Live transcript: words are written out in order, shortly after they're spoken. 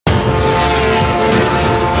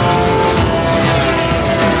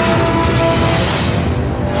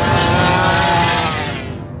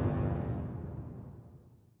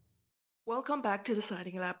Welcome back to the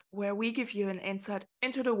Sighting Lab, where we give you an insight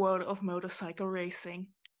into the world of motorcycle racing.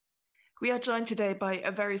 We are joined today by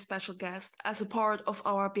a very special guest as a part of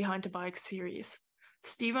our Behind the Bike series.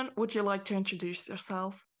 Stephen, would you like to introduce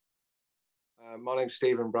yourself? My name's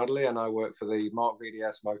Stephen Bradley and I work for the Mark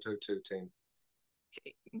VDS Moto2 team.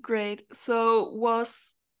 Okay, great. So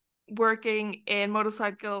was working in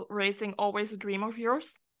motorcycle racing always a dream of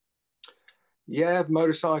yours? Yeah,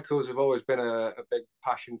 motorcycles have always been a big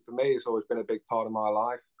passion for me. It's always been a big part of my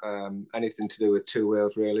life. Anything to do with two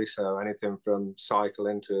wheels, really. So anything from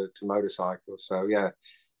cycling to motorcycles. So yeah,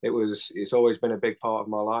 it's always been a big part of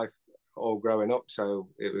my life all growing up. So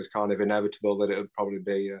it was kind of inevitable that it would probably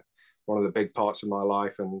be one of the big parts of my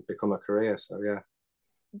life and become a career. So yeah.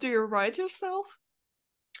 Do you ride yourself?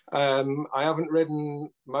 I haven't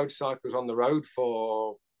ridden motorcycles on the road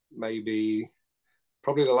for maybe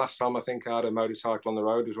probably the last time I think I had a motorcycle on the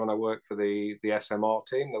road was when I worked for the SMR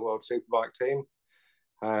team, the World Superbike team,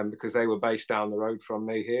 because they were based down the road from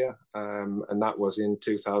me here, and that was in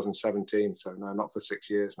 2017. So no, not for 6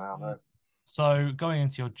 years now. No. So going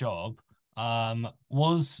into your job,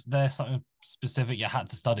 was there something specific you had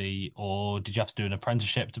to study, or did you have to do an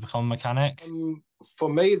apprenticeship to become a mechanic? For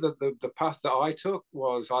me, the path that I took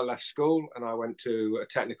was I left school and I went to a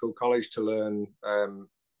technical college to learn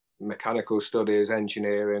mechanical studies,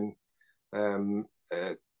 engineering,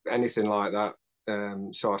 anything like that.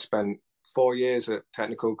 So I spent 4 years at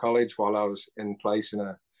technical college while I was in place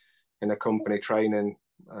in a company training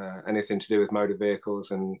anything to do with motor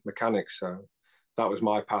vehicles and mechanics. So that was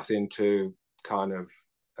my path into kind of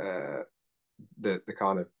the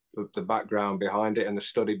kind of the background behind it and the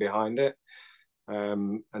study behind it.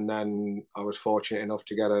 And then I was fortunate enough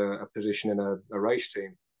to get a position in a race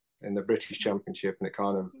team in the British Championship, and it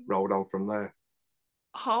kind of rolled on from there.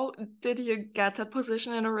 How did you get that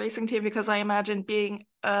position in a racing team? Because I imagine being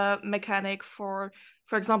a mechanic for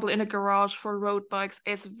example, in a garage for road bikes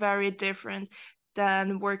is very different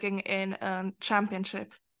than working in a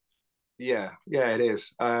championship. Yeah, it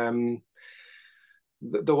is. The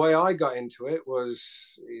way I got into it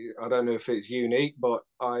was, I don't know if it's unique, but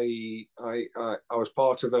I was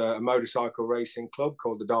part of a motorcycle racing club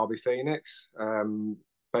called the Derby Phoenix.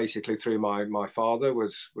 Basically, through my father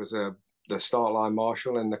was the start line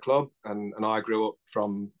marshal in the club, and I grew up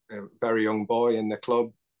from a very young boy in the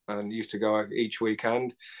club and used to go each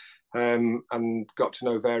weekend, and got to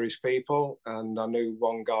know various people. And I knew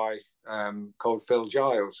one guy called Phil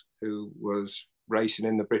Giles, who was racing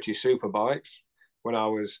in the British Superbikes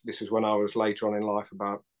this is when I was later on in life,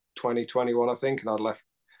 about 2021, I think, and I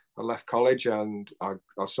left college, and I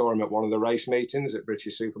saw him at one of the race meetings at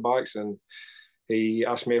British Superbikes, and he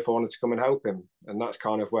asked me if I wanted to come and help him, and that's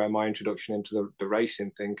kind of where my introduction into the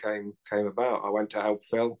racing thing came about. I went to help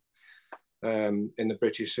Phil in the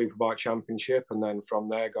British Superbike Championship, and then from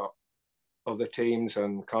there got other teams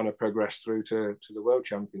and kind of progressed through to the World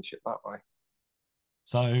Championship that way.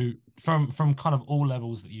 So from kind of all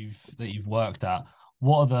levels that you've worked at,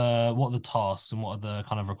 what are the tasks and what are the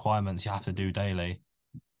kind of requirements you have to do daily?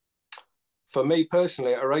 For me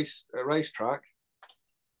personally, a racetrack.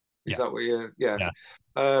 Is that what you? Yeah.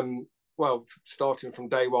 Well, starting from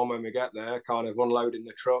day one when we get there, kind of unloading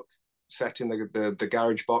the truck, setting the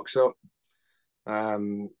garage box up,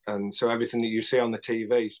 and so everything that you see on the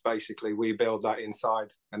TV, basically we build that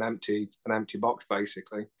inside an empty box,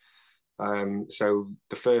 basically. So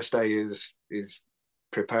the first day is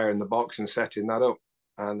preparing the box and setting that up,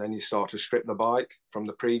 and then you start to strip the bike from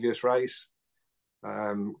the previous race,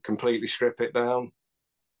 completely strip it down,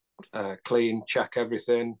 clean, check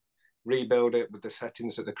everything, rebuild it with the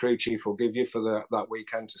settings that the crew chief will give you for that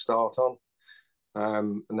weekend to start on,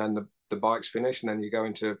 and then the bike's finished, and then you go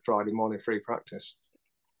into Friday morning free practice.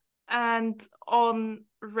 And on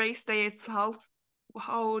race day itself,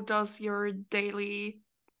 how does your daily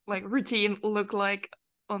routine look like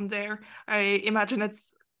on there? I imagine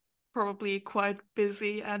it's probably quite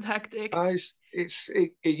busy and hectic. It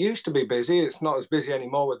used to be busy. It's not as busy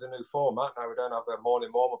anymore with the new format. Now we don't have a morning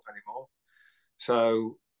warm up anymore.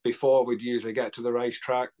 So before, we'd usually get to the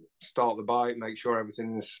racetrack, start the bike, make sure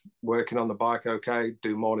everything's working on the bike okay,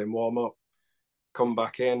 do morning warm up, come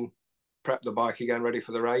back in, prep the bike again ready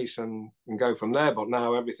for the race, and go from there. But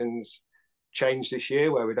now everything's changed this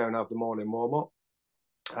year, where we don't have the morning warm up.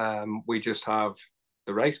 We just have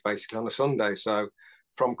the race basically on a Sunday. So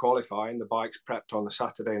from qualifying, the bike's prepped on the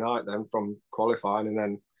Saturday night, then from qualifying, and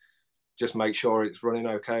then just make sure it's running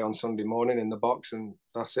okay on Sunday morning in the box, and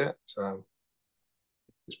that's it. So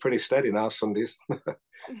it's pretty steady now Sundays.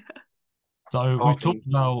 So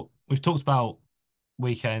we've talked about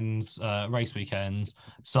weekends, race weekends.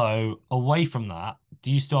 So away from that,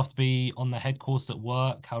 do you still have to be on the head course at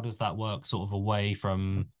work? How does that work sort of away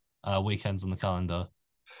from weekends on the calendar?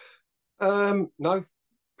 No,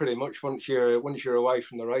 pretty much once you're away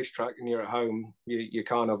from the racetrack and you're at home, you're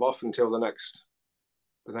kind of off until the next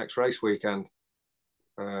race weekend.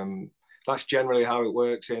 That's generally how it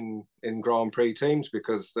works in Grand Prix teams,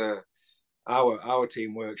 because our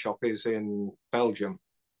team workshop is in Belgium.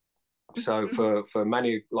 So for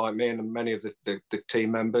many like me and many of the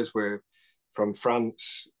team members, we're from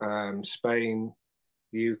France, Spain,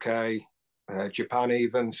 UK, Japan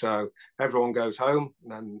even. So everyone goes home,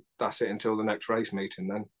 and then that's it until the next race meeting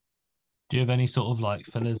then. Do you have any sort of like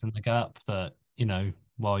fillers in the gap that,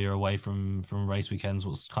 while you're away from race weekends,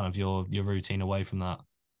 what's kind of your routine away from that?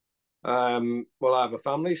 Well, I have a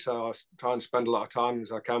family, so I try and spend a lot of time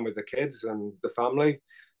as I can with the kids and the family.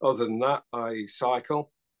 Other than that, I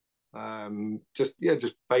cycle. Just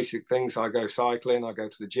basic things. I go cycling, I go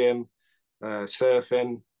to the gym,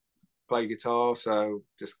 surfing, play guitar. So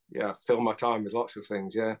just fill my time with lots of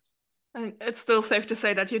things. Yeah. And it's still safe to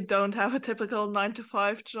say that you don't have a typical 9 to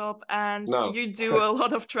 5 job, and No. you do a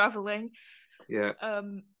lot of traveling. Yeah.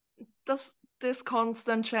 Does this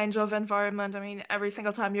constant change of environment, I mean, every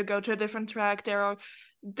single time you go to a different track, there are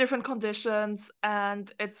different conditions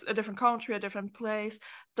and it's a different country, a different place.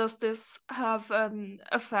 Does this have an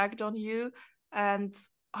effect on you? And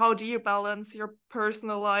how do you balance your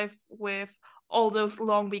personal life with all those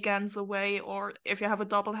long weekends away, or if you have a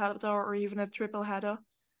double header or even a triple header?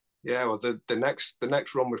 Yeah, well, the next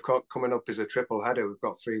run we've got coming up is a triple header. We've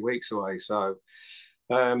got 3 weeks away, so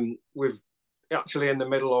we've actually in the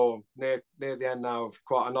middle or near the end now of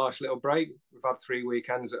quite a nice little break. We've had 3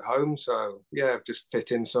 weekends at home, so yeah, I've just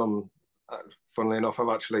fit in some. Funnily enough, I've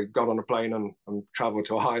actually got on a plane and travelled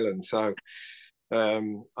to Ireland. So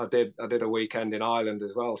I did a weekend in Ireland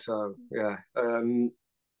as well. So yeah.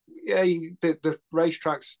 The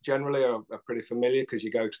racetracks generally are pretty familiar because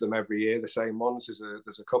you go to them every year, the same ones.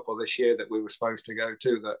 There's a couple this year that we were supposed to go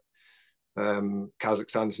to that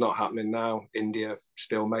Kazakhstan's not happening now. India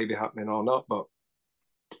still may be happening or not, but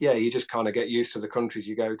yeah, you just kind of get used to the countries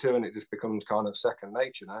you go to, and it just becomes kind of second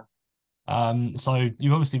nature now. So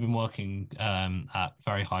you've obviously been working at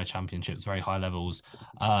very high championships, very high levels.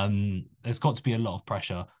 There's got to be a lot of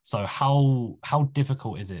pressure. So how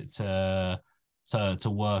difficult is it to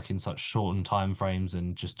work in such shortened time frames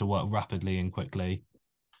and just to work rapidly and quickly?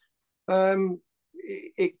 I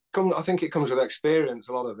think it comes with experience.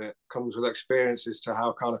 A lot of it comes with experience as to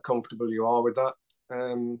how kind of comfortable you are with that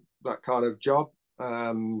kind of job.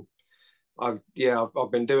 I've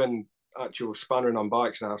been doing actual spannering on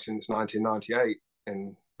bikes now since 1998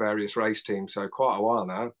 in various race teams, so quite a while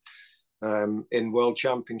now. In World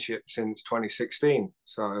Championship since 2016,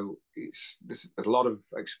 so there's a lot of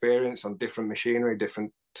experience on different machinery,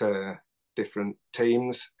 different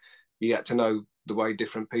teams. You get to know the way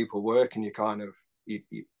different people work, and you kind of you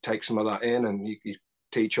take some of that in, and you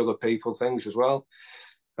teach other people things as well.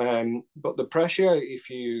 But the pressure,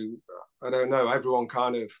 I don't know, everyone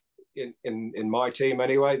kind of in my team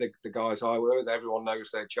anyway, the guys I work with, everyone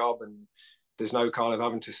knows their job, and there's no kind of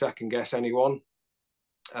having to second guess anyone.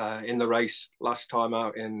 In the race last time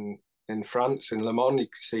out in France, in Le Mans, you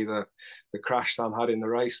could see the crash Sam had in the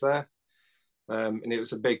race there. And it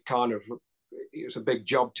was a big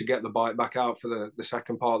job to get the bike back out for the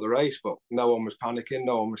second part of the race, but no one was panicking,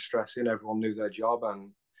 no one was stressing, everyone knew their job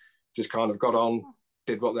and just kind of got on,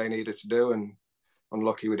 did what they needed to do, and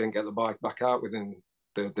unlucky we didn't get the bike back out within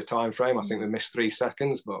the time frame. I think we missed 3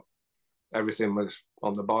 seconds, but everything was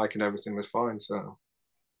on the bike and everything was fine. So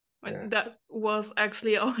yeah. That was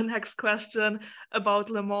actually our next question about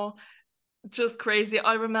Le Mans. Just crazy.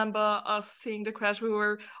 I remember us seeing the crash. We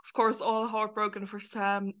were, of course, all heartbroken for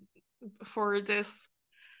Sam for this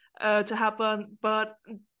to happen, but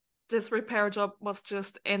this repair job was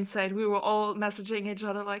just insane. We were all messaging each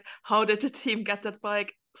other like, how did the team get that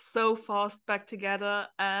bike so fast back together?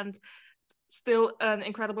 And still an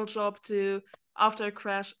incredible job to, after a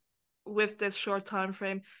crash with this short time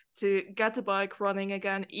frame, to get the bike running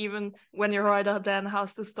again, even when your rider then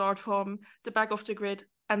has to start from the back of the grid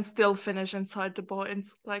and still finish inside the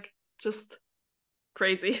points. Like, just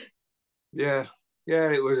crazy. Yeah,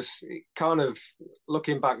 it was kind of,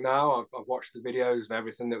 looking back now, I've watched the videos and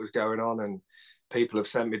everything that was going on, and people have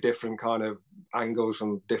sent me different kind of angles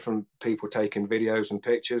from different people taking videos and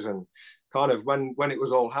pictures, and kind of when it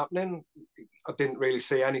was all happening, I didn't really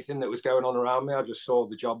see anything that was going on around me. I just saw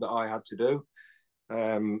the job that I had to do.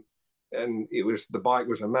 And the bike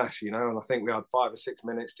was a mess, and I think we had 5 or 6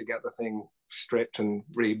 minutes to get the thing stripped and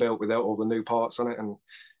rebuilt without all the new parts on it and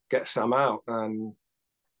get Sam out. And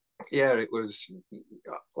yeah, it was,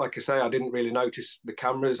 like I say, I didn't really notice the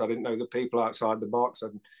cameras. I didn't know the people outside the box.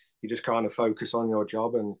 And you just kind of focus on your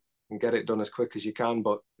job and get it done as quick as you can,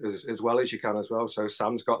 but as well as you can as well. So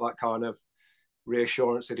Sam's got that kind of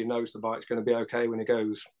reassurance that he knows the bike's going to be okay when he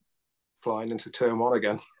goes flying into turn one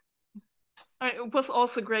again. It was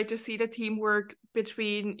also great to see the teamwork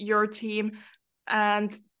between your team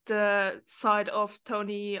and the side of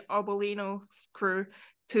Tony Arbolino's crew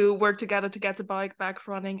to work together to get the bike back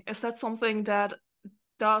running. Is that something that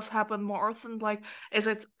does happen more often? Like, is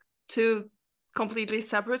it two completely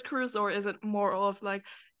separate crews, or is it more of like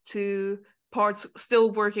two parts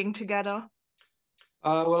still working together?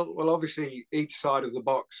 Well, obviously each side of the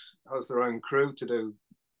box has their own crew to do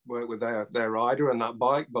work with their rider and that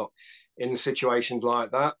bike, but in situations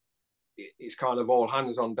like that, it's kind of all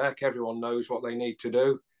hands on deck. Everyone knows what they need to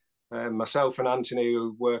do. Myself and Anthony,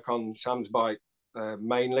 who work on Sam's bike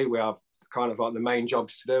mainly, we have kind of like the main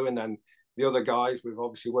jobs to do, and then the other guys, we've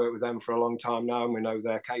obviously worked with them for a long time now, and we know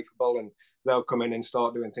they're capable, and they'll come in and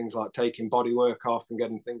start doing things like taking body work off and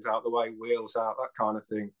getting things out of the way, wheels out, that kind of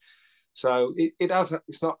thing. So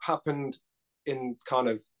it's not happened in kind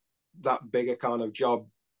of that bigger kind of job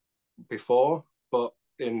before, but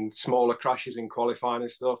in smaller crashes in qualifying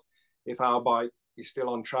and stuff, if our bike is still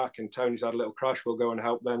on track and Tony's had a little crash, we'll go and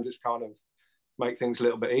help them, just kind of make things a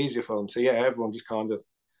little bit easier for them. So yeah, everyone just kind of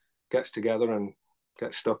gets together and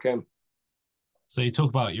gets stuck in. So you talk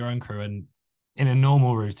about your own crew, and in a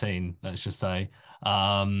normal routine, let's just say,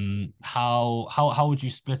 how would you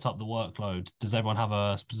split up the workload? Does everyone have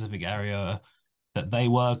a specific area that they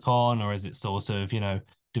work on, or is it sort of,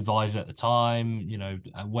 divided at the time?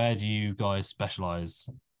 Where do you guys specialize?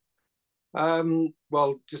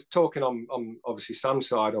 Well, just talking on obviously Sam's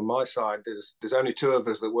side, on my side, there's only two of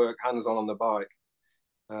us that work hands on the bike.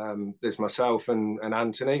 There's myself and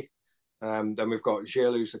Anthony. Then we've got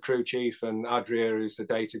Gilles, who's the crew chief, and Adria, who's the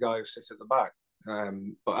data guy who sits at the back.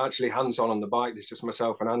 But actually, hands on the bike, it's just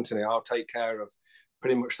myself and Anthony. I'll take care of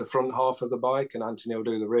pretty much the front half of the bike, and Anthony will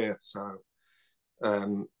do the rear. So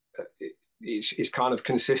it's kind of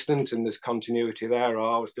consistent, and there's continuity there. I'll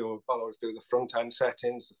always do the front end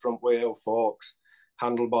settings, the front wheel, forks,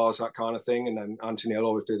 handlebars, that kind of thing, and then Anthony will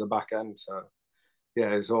always do the back end. So yeah,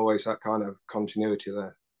 there's always that kind of continuity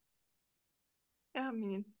there. Yeah, I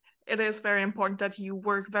mean, it is very important that you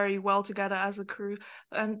work very well together as a crew.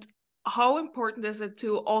 And how important is it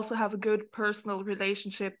to also have a good personal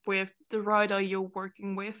relationship with the rider you're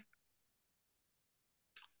working with?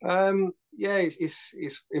 Yeah,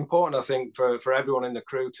 it's important, I think, for everyone in the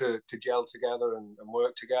crew to gel together and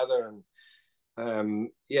work together. And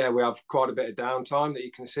yeah, we have quite a bit of downtime that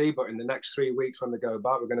you can see, but in the next 3 weeks when we go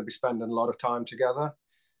back, we're going to be spending a lot of time together.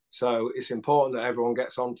 So it's important that everyone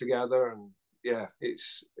gets on together, and yeah,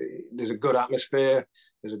 there's a good atmosphere.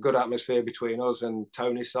 There's a good atmosphere between us and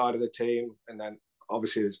Tony's side of the team, and then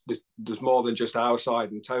obviously there's more than just our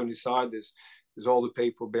side and Tony's side. There's all the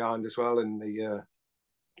people behind as well in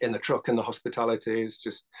the truck and the hospitality. It's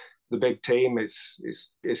just the big team.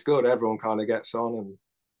 It's good. Everyone kind of gets on, and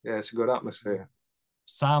yeah, it's a good atmosphere.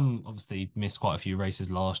 Sam obviously missed quite a few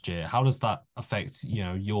races last year. How does that affect,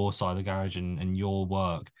 your side of the garage and your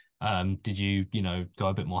work? Did you, go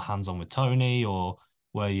a bit more hands-on with Tony, or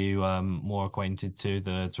were you more acquainted to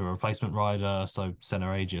a replacement rider, so Senna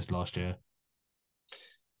Agius last year?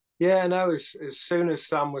 Yeah, no, as soon as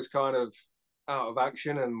Sam was kind of out of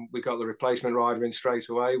action and we got the replacement rider in straight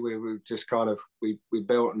away, we just kind of we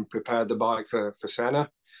built and prepared the bike for Senna,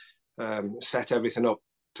 set everything up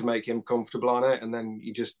to make him comfortable on it, and then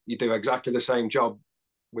you do exactly the same job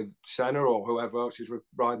with Senna or whoever else is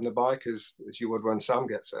riding the bike as you would when Sam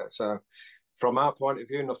gets there. So from our point of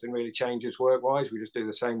view, nothing really changes work wise. We just do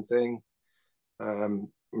the same thing.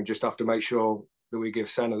 We just have to make sure that we give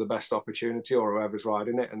Senna the best opportunity, or whoever's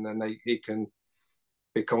riding it, and then he can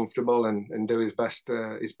be comfortable and do his best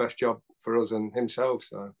job for us and himself.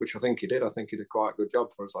 So, which I think he did. I think he did quite a good job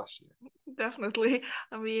for us last year. Definitely.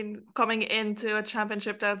 I mean, coming into a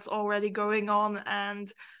championship that's already going on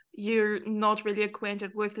and you're not really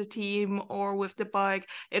acquainted with the team or with the bike,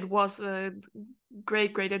 it was a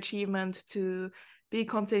great achievement to be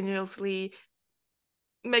continuously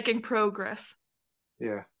making progress.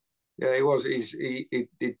 Yeah, he was. He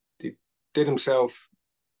did himself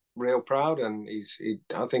real proud, and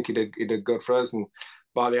I think he did good for us. And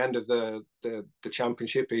by the end of the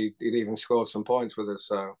championship, he'd even scored some points with us.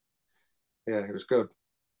 So yeah, it was good.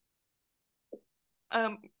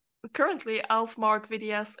 Currently, Alfmark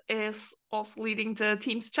VDS is also leading the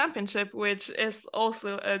team's championship, which is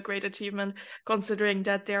also a great achievement, considering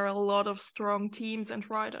that there are a lot of strong teams and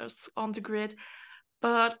riders on the grid.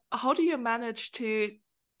 But how do you manage to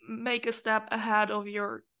make a step ahead of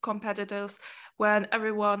your competitors when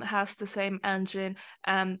everyone has the same engine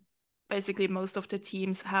and basically most of the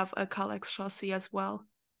teams have a Kalex chassis as well?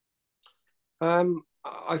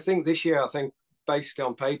 I think this year, basically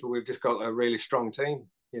on paper, we've just got a really strong team.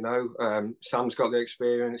 You know, Sam's got the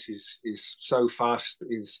experience. He's so fast.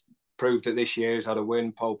 He's proved it this year. He's had a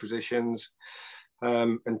win, pole positions.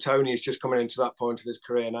 And Tony is just coming into that point of his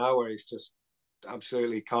career now where he's just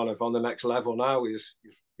absolutely kind of on the next level now. He's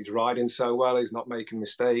riding so well. He's not making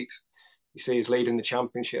mistakes. You see, he's leading the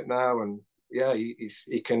championship now, and yeah,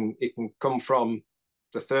 he can come from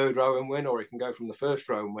the third row and win, or he can go from the first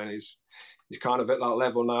row and win. He's kind of at that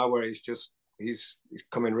level now where he's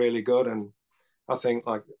coming really good. And I think,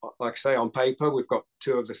 like I say, on paper, we've got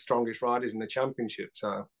two of the strongest riders in the championship.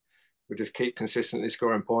 So we just keep consistently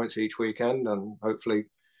scoring points each weekend, and hopefully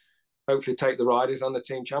take the riders on the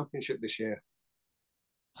team championship this year.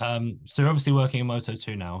 So you're obviously working in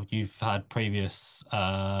Moto2 now. You've had previous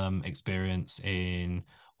experience in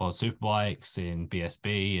World Superbikes, in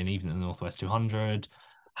BSB, and even in the Northwest 200.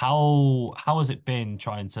 How has it been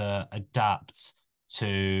trying to adapt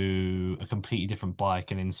to a completely different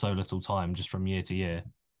bike and in so little time, just from year to year?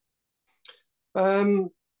 Well,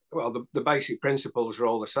 the basic principles are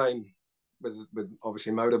all the same with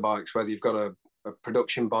obviously motorbikes, whether you've got a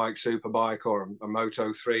production bike, superbike, or a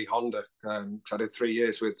Moto3 Honda. I did 3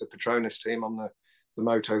 years with the Petronas team on the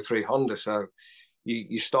Moto3 Honda. So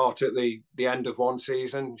you start at the end of one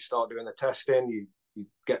season, you start doing the testing, you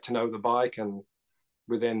get to know the bike, and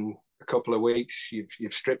within a couple of weeks,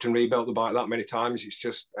 you've stripped and rebuilt the bike that many times. It's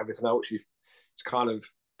just everything else it's kind of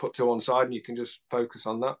put to one side, and you can just focus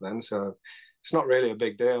on that then. So it's not really a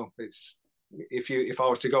big deal. It's if I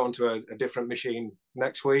was to go onto a different machine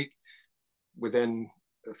next week, within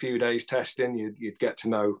a few days testing, you'd get to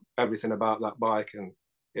know everything about that bike, and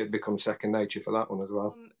it becomes second nature for that one as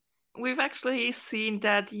well. We've actually seen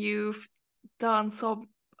that you've done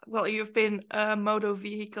you've been a moto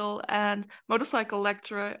vehicle and motorcycle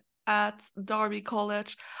lecturer at Derby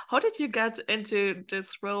College. How did you get into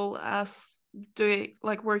this role as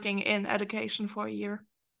working in education for a year?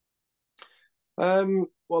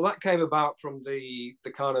 Well, that came about from the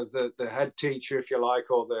kind of the head teacher, if you like,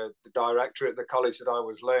 or the director at the college that I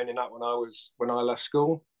was learning at when I left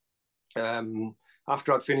school.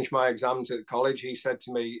 After I'd finished my exams at college, he said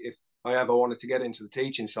to me, if I ever wanted to get into the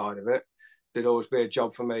teaching side of it, there'd always be a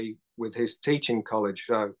job for me with his teaching college.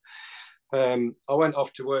 So I went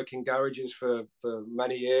off to work in garages for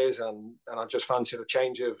many years, and I just fancied a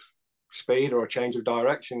change of speed or a change of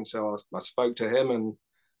direction. So I spoke to him, and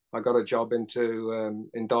I got a job in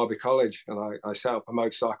Derby College, and I set up a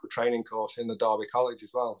motorcycle training course in the Derby College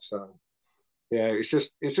as well. So yeah, it's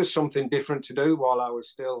just something different to do while I was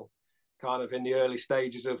still kind of in the early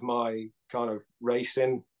stages of my kind of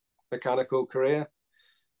racing mechanical career.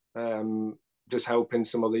 Just helping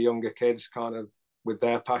some of the younger kids kind of with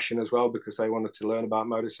their passion as well, because they wanted to learn about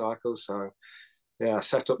motorcycles. So yeah, I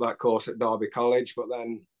set up that course at Derby College, but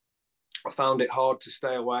then I found it hard to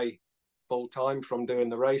stay away full time from doing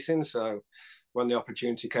the racing. So when the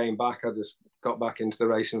opportunity came back, I just got back into the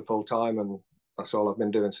racing full time, and that's all I've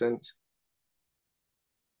been doing since.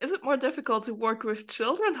 Is it more difficult to work with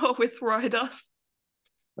children or with riders?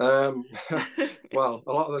 Well,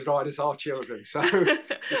 a lot of those riders are children, so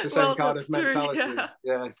it's the same kind of mentality. True,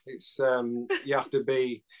 yeah. It's you have to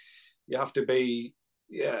be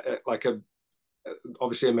like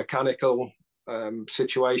obviously a mechanical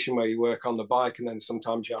situation where you work on the bike, and then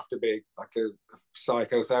sometimes you have to be like a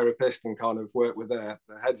psychotherapist and kind of work with their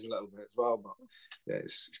heads a little bit as well. But yeah,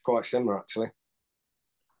 it's quite similar actually.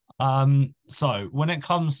 So when it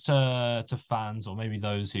comes to fans, or maybe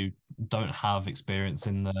those who don't have experience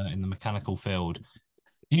in the mechanical field,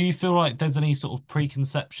 do you feel like there's any sort of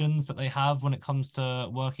preconceptions that they have when it comes to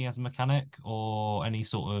working as a mechanic, or any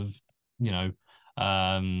sort of,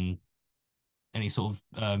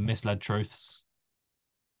 misled truths?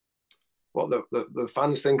 What the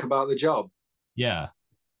fans think about the job? Yeah.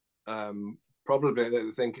 Probably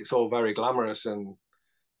they think it's all very glamorous and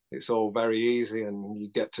it's all very easy, and you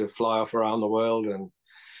get to fly off around the world.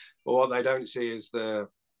 But what they don't see is the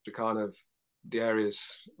kind of the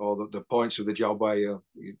areas or the points of the job where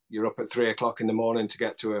you're up at 3 o'clock in the morning to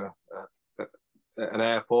get to an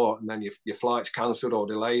airport, and then your flight's cancelled or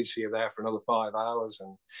delayed, so you're there for another 5 hours.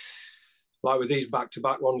 And like with these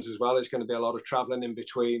back-to-back ones as well, there's going to be a lot of travelling in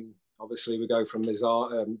between. Obviously, we go from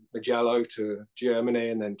Mugello to Germany,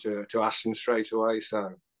 and then to Assen straight away.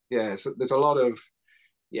 So yeah, so there's a lot of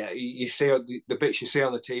you see the bits you see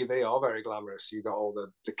on the TV are very glamorous. You've got all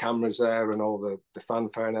the cameras there and all the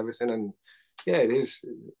fanfare and everything, and yeah, it is.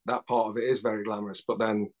 That part of it is very glamorous, but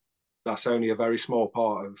then that's only a very small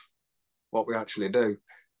part of what we actually do.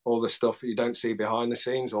 All the stuff you don't see behind the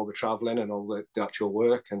scenes, all the traveling and all the actual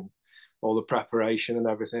work and all the preparation and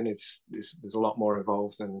everything, it's there's a lot more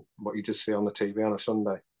involved than what you just see on the TV on a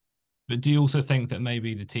Sunday. But do you also think that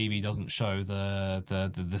maybe the TV doesn't show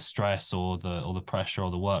the stress or the pressure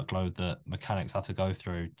or the workload that mechanics have to go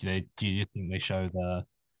through? Do you think they show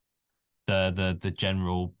the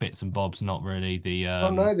general bits and bobs, not really the Oh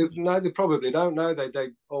no, they probably don't. No, they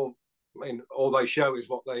all. I mean, all they show is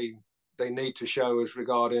what they need to show as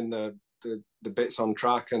regarding the bits on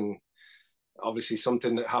track, and obviously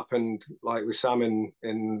something that happened like with Sam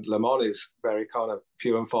in Le Mans is very kind of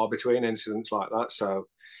few and far between incidents like that. So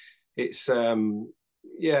it's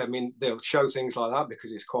yeah, I mean they'll show things like that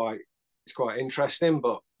because it's quite interesting,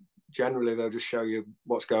 but generally they'll just show you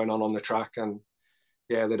what's going on the track, and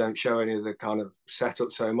yeah, they don't show any of the kind of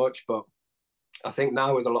setup so much. But I think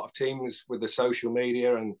now with a lot of teams with the social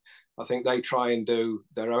media, and I think they try and do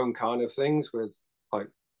their own kind of things with like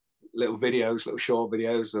little videos, little short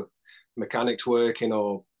videos of mechanics working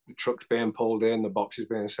or the trucks being pulled in, the boxes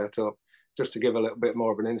being set up, just to give a little bit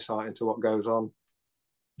more of an insight into what goes on.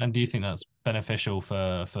 And do you think that's beneficial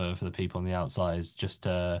for the people on the outside, just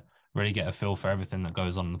to really get a feel for everything that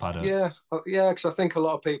goes on in the paddock? Yeah, because I think a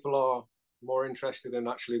lot of people are more interested in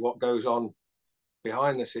actually what goes on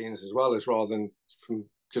behind the scenes as well, as rather than from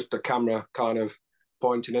just the camera kind of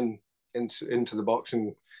pointing into the box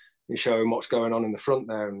and showing what's going on in the front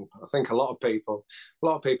there. And I think a lot of people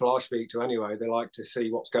I speak to anyway, they like to see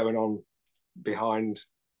what's going on behind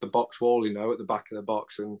the box wall, you know, at the back of the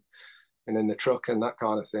box and in the truck and that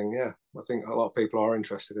kind of thing. Yeah, I think a lot of people are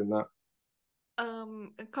interested in that.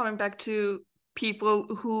 Coming back to people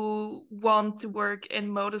who want to work in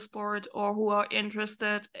motorsport or who are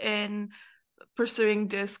interested in pursuing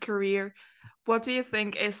this career, what do you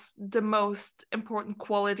think is the most important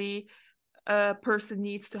quality a person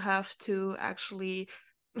needs to have to actually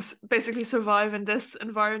basically survive in this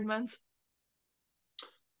environment?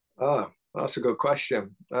 That's a good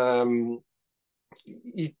question.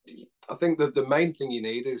 I think that the main thing you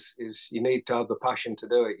need is you need to have the passion to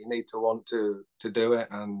do it. You need to want to do it,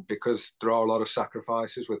 and because there are a lot of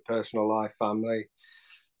sacrifices with personal life, family,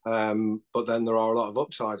 but then there are a lot of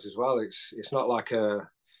upsides as well. It's not like the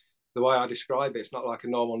way I describe it, it's not like a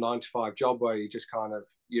normal 9 to 5 job where you just kind of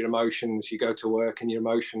your emotions, you go to work and your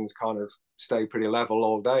emotions kind of stay pretty level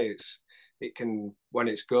all day. It can, when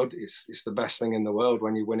it's good, it's the best thing in the world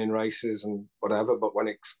when you're winning races and whatever. But when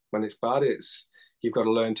it's bad, you've got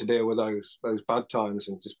to learn to deal with those bad times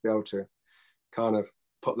and just be able to kind of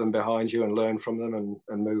put them behind you and learn from them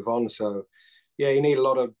and move on. So yeah, you need a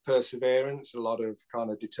lot of perseverance, a lot of kind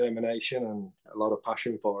of determination, and a lot of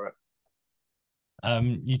passion for it.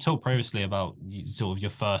 You talked previously about sort of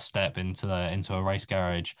your first step into a race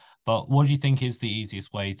garage, but what do you think is the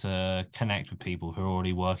easiest way to connect with people who are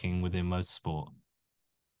already working within motorsport?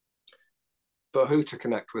 For who to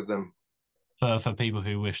connect with them? For people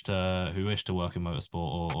who wish to work in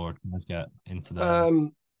motorsport or get into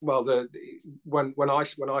the well, when I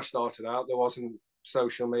started out, there wasn't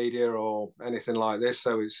social media or anything like this.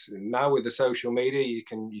 So it's now with the social media, you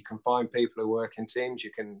can find people who work in teams.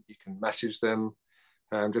 You can message them.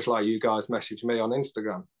 Just like you guys message me on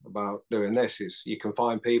Instagram about doing this, is you can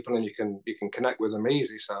find people and you can connect with them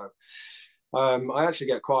easy. So I actually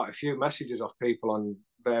get quite a few messages off people on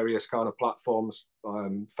various kind of platforms,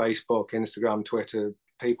 Facebook, Instagram, Twitter,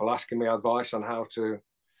 people asking me advice on how to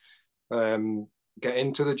get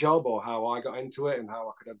into the job or how I got into it and how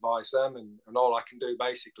I could advise them. And all I can do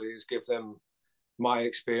basically is give them my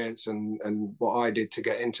experience and what I did to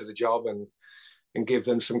get into the job and give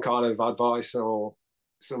them some kind of advice or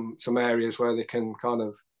some areas where they can kind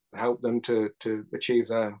of help them to achieve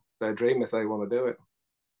their dream if they want to do it.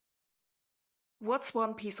 What's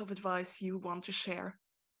one piece of advice you want to share?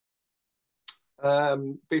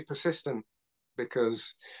 Be persistent,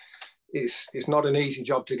 because it's not an easy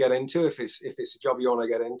job to get into. If it's a job you want to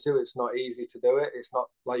get into, it's not easy to do it. It's not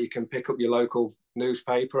like you can pick up your local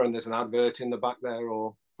newspaper and there's an advert in the back there,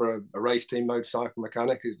 or for a race team motorcycle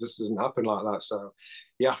mechanic. It just doesn't happen like that. So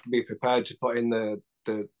you have to be prepared to put in the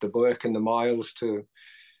work and the miles to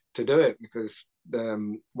do it. Because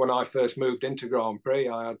when I first moved into Grand Prix,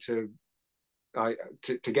 I had to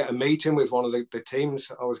get a meeting with one of the teams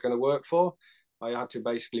I was going to work for. I had to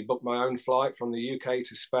basically book my own flight from the UK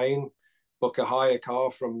to Spain, book a hire car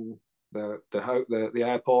from the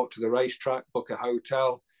airport to the racetrack, book a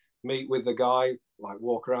hotel, meet with the guy, like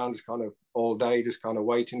walk around just kind of all day, just kind of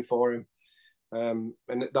waiting for him. And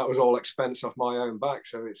that was all expense off my own back.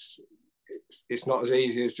 So it's not as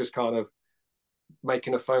easy as just kind of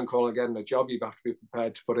making a phone call and getting a job, you have to be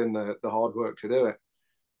prepared to put in the hard work to do it.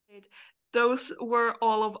 Those were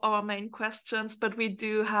all of our main questions, but we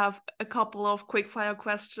do have a couple of quickfire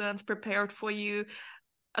questions prepared for you.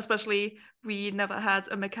 Especially, we never had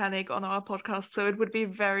a mechanic on our podcast, so it would be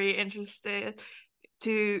very interesting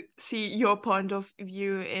to see your point of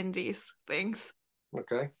view in these things.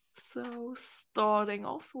 Okay. So starting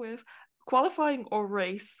off with qualifying or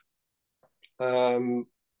race?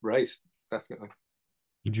 Race, definitely.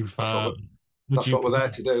 Would you prefer? That's what we're there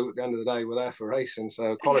to do. At the end of the day, we're there for racing.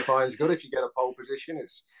 So qualifying is good if you get a pole position.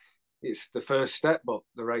 It's the first step, but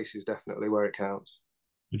the race is definitely where it counts.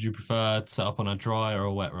 Would you prefer to set up on a dry or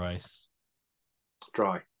a wet race?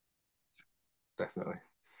 Dry, definitely.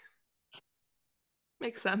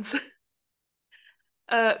 Makes sense.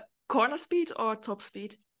 Corner speed or top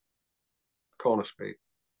speed? Corner speed.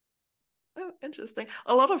 Oh, interesting.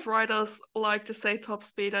 A lot of riders like to say top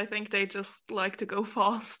speed. I think they just like to go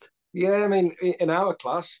fast. Yeah, I mean, in our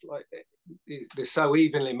class, like they're so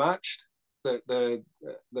evenly matched that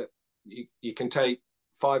you can take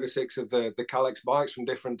 5 or 6 of the Kalex bikes from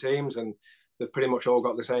different teams, and they've pretty much all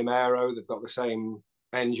got the same aero, they've got the same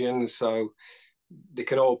engines, so they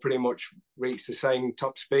can all pretty much reach the same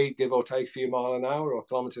top speed, give or take a few miles an hour or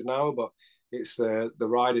kilometers an hour. But it's the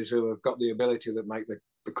riders who have got the ability that make the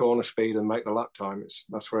corner speed and make the lap time.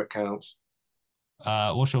 That's where it counts.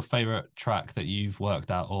 What's your favorite track that you've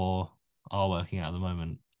worked at or are working at the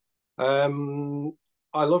moment? I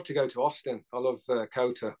love to go to Austin. I love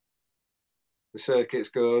COTA. The circuit's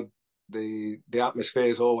good. The atmosphere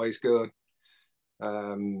is always good.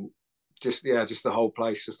 Just the whole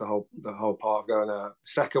place, just the whole part of going there.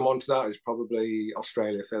 Second one to that is probably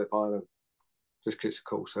Australia, Phillip Island, just because it's a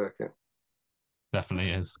cool circuit.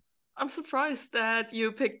 Definitely is. I'm surprised that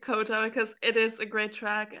you picked COTA because it is a great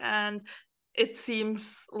track and it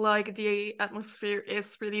seems like the atmosphere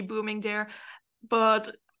is really booming there,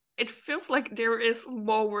 but it feels like there is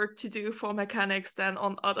more work to do for mechanics than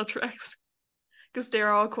on other tracks because there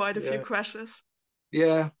are quite a few crashes.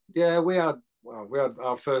 Yeah, we had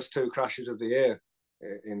our first 2 crashes of the year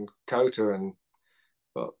in COTA,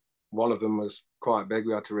 but one of them was quite big.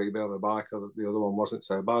 We had to rebuild the bike. The other one wasn't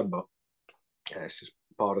so bad, but yeah, it's just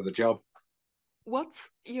part of the job. What's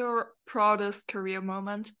your proudest career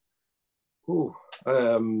moment?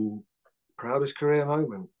 Proudest career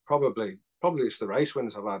moment, probably it's the race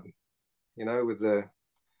wins I've had. You know, with the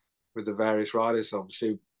various riders.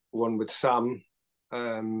 Obviously, one with Sam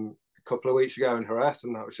a couple of weeks ago in Jerez,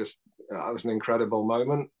 and that was an incredible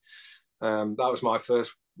moment. That was my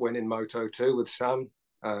first win in Moto 2 with Sam.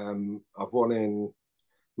 I've won in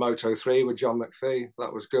Moto 3 with John McPhee.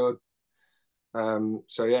 That was good.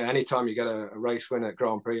 So yeah, anytime you get a race win at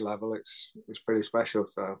Grand Prix level, it's pretty special.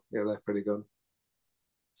 So yeah, they're pretty good.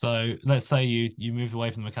 So let's say you move away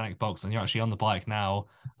from the mechanic box and you're actually on the bike now.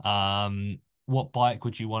 What bike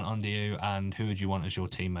would you want under you, and who would you want as your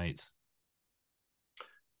teammate?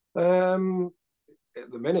 At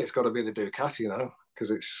the minute, it's got to be the Ducati now,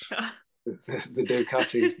 because it's the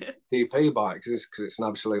Ducati DP bike, because it's an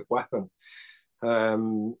absolute weapon.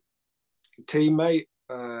 Teammate,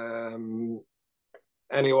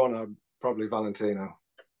 anyone, probably Valentino,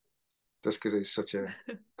 just because he's such a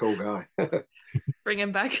cool guy. Bring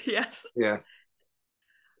him back, yes. Yeah.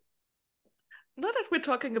 Now that we're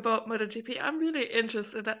talking about MotoGP, I'm really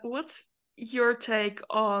interested in what's your take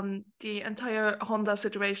on the entire Honda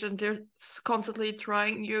situation? They're constantly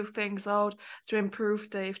trying new things out to improve.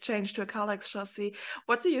 They've changed to a Kalex chassis.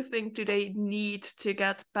 What do you think do they need to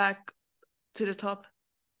get back to the top?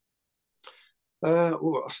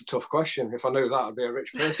 That's a tough question. If I knew that, I'd be a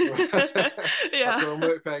rich person. Yeah. I'd go and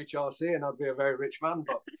work for HRC and I'd be a very rich man.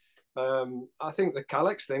 But I think the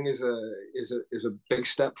Kalex thing is a big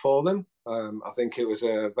step for them. I think it was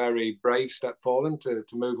a very brave step for them to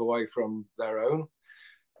move away from their own.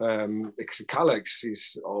 Because Kalex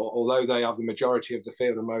is, although they have the majority of the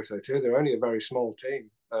field in Moto2, they're only a very small team,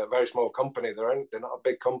 a very small company. They're not a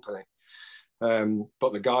big company.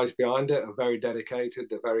 But the guys behind it are very dedicated.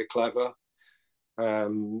 They're very clever.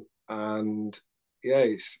 And yeah,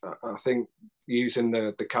 I think using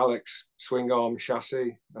the Kalex swing arm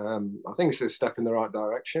chassis, I think it's a step in the right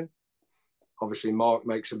direction. Obviously, Mark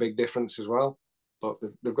makes a big difference as well, but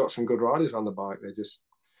they've got some good riders on the bike. They just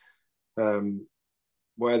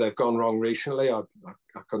where they've gone wrong recently, I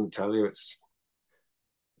couldn't tell you. It's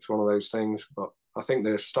one of those things, but I think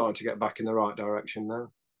they're starting to get back in the right direction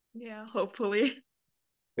now. Yeah, hopefully.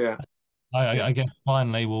 Yeah. I guess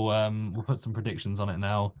finally we'll put some predictions on it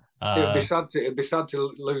now. It'd be sad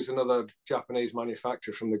to lose another Japanese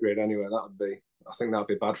manufacturer from the grid anyway. I think that'd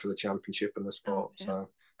be bad for the championship and the sport. Yeah. So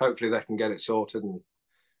hopefully they can get it sorted and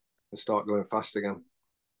start going fast again.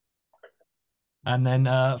 And then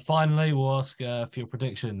finally, we'll ask for your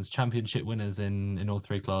predictions, championship winners in all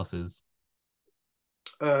three classes.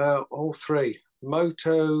 All three.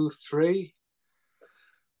 Moto 3.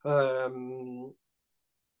 Don't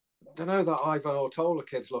know, that Ivan Ortola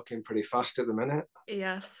kid's looking pretty fast at the minute.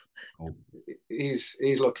 Yes. He's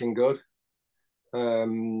looking good.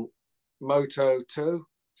 Moto 2,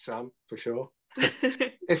 Sam, for sure.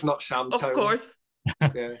 If not Sam, of Tony. course.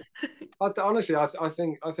 Yeah. Honestly, I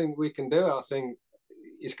think we can do it. I think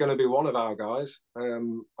it's going to be one of our guys.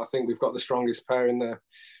 I think we've got the strongest pair in the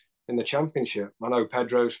championship. I know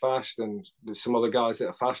Pedro's fast, and there's some other guys that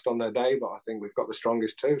are fast on their day, but I think we've got the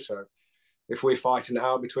strongest too. So if we're fighting it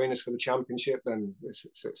out between us for the championship, then it's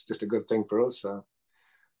just a good thing for us. So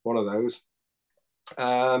one of those.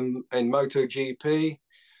 In MotoGP,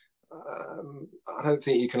 I don't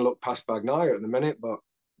think you can look past Bagnaia at the minute, but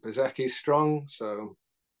Bezecchi's strong, so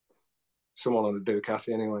someone on the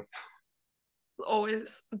Ducati anyway.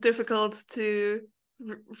 Always difficult to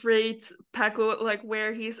rate Pecco, like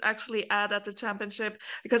where he's actually at the championship,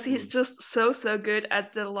 because he's just so good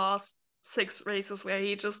at the last 6 races where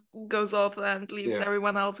he just goes off and leaves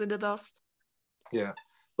everyone else in the dust. Yeah,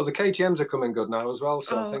 but the KTMs are coming good now as well,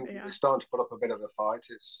 so I think they're starting to put up a bit of a fight.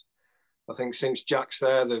 I think since Jack's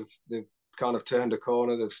there, they've kind of turned a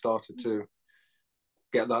corner. They've started to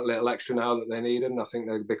get that little extra now that they needed, and I think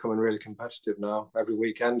they're becoming really competitive now. Every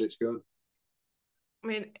weekend, it's good. I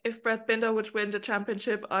mean, if Brad Binder would win the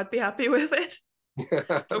championship, I'd be happy with it.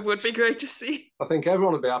 It would be great to see. I think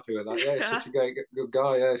everyone would be happy with that. Yeah, he's such a good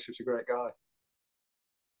guy. Yeah, he's such a great guy.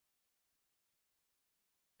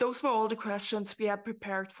 Those were all the questions we had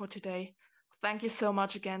prepared for today. Thank you so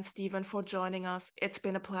much again, Stephen, for joining us. It's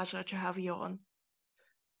been a pleasure to have you on.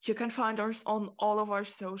 You can find us on all of our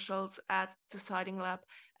socials at Deciding Lab,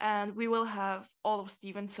 and we will have all of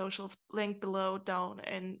Stephen's socials linked below down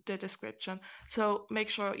in the description. So make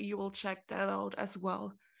sure you will check that out as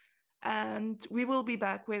well. And we will be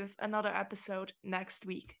back with another episode next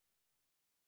week.